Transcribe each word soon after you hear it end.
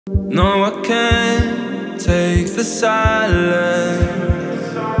No, I can't take the silence.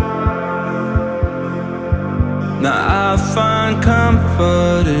 Now I find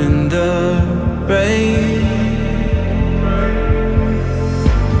comfort in the rain.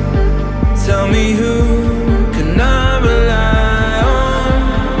 Tell me, who can I rely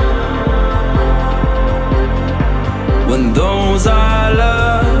on when those I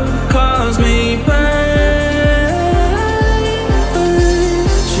love cause me pain?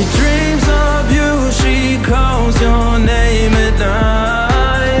 She dreams of you, she calls your name at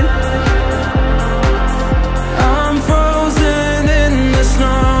night. I'm frozen in the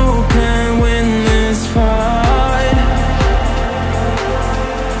snow, can't win this fight.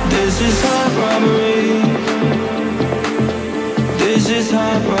 This is heart robbery. This is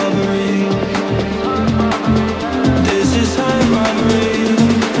heart robbery. This is heart robbery.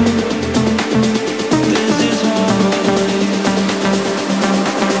 This is heart robbery.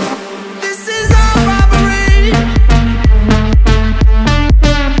 This is heart robbery.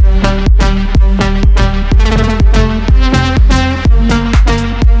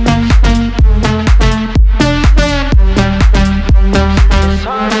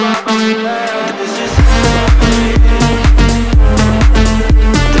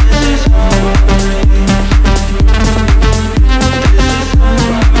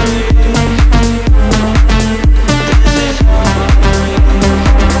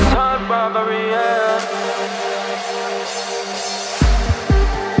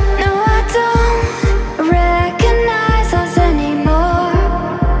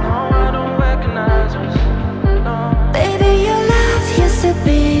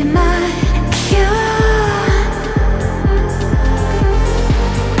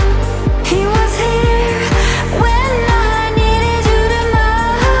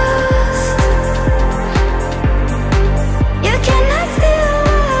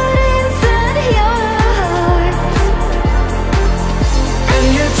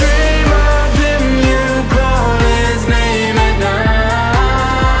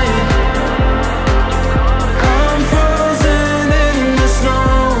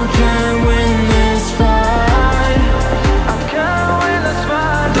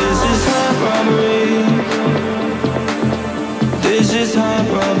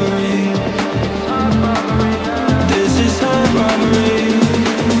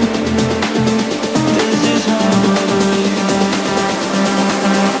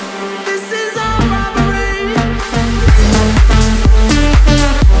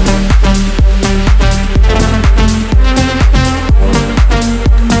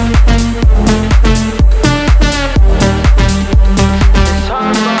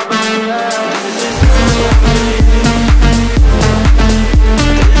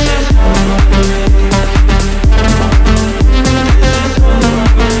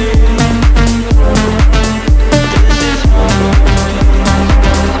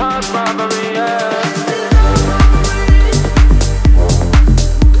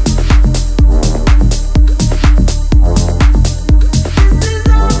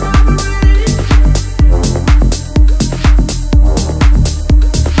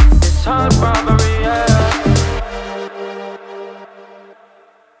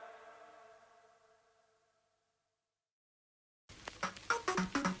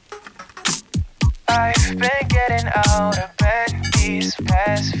 I've been getting out of bed these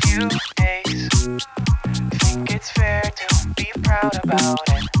past few days. Think it's fair to be proud about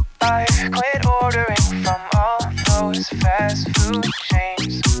it. I've quit ordering from all those fast food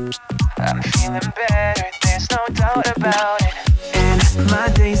chains. I'm feeling better, there's no doubt about it. And my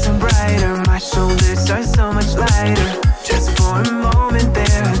days are brighter, my shoulders are so much lighter. Just for a moment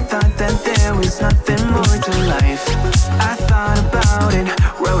there, I thought that there was nothing more to life. I thought about it,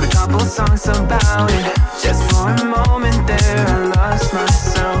 wrote a couple songs about it.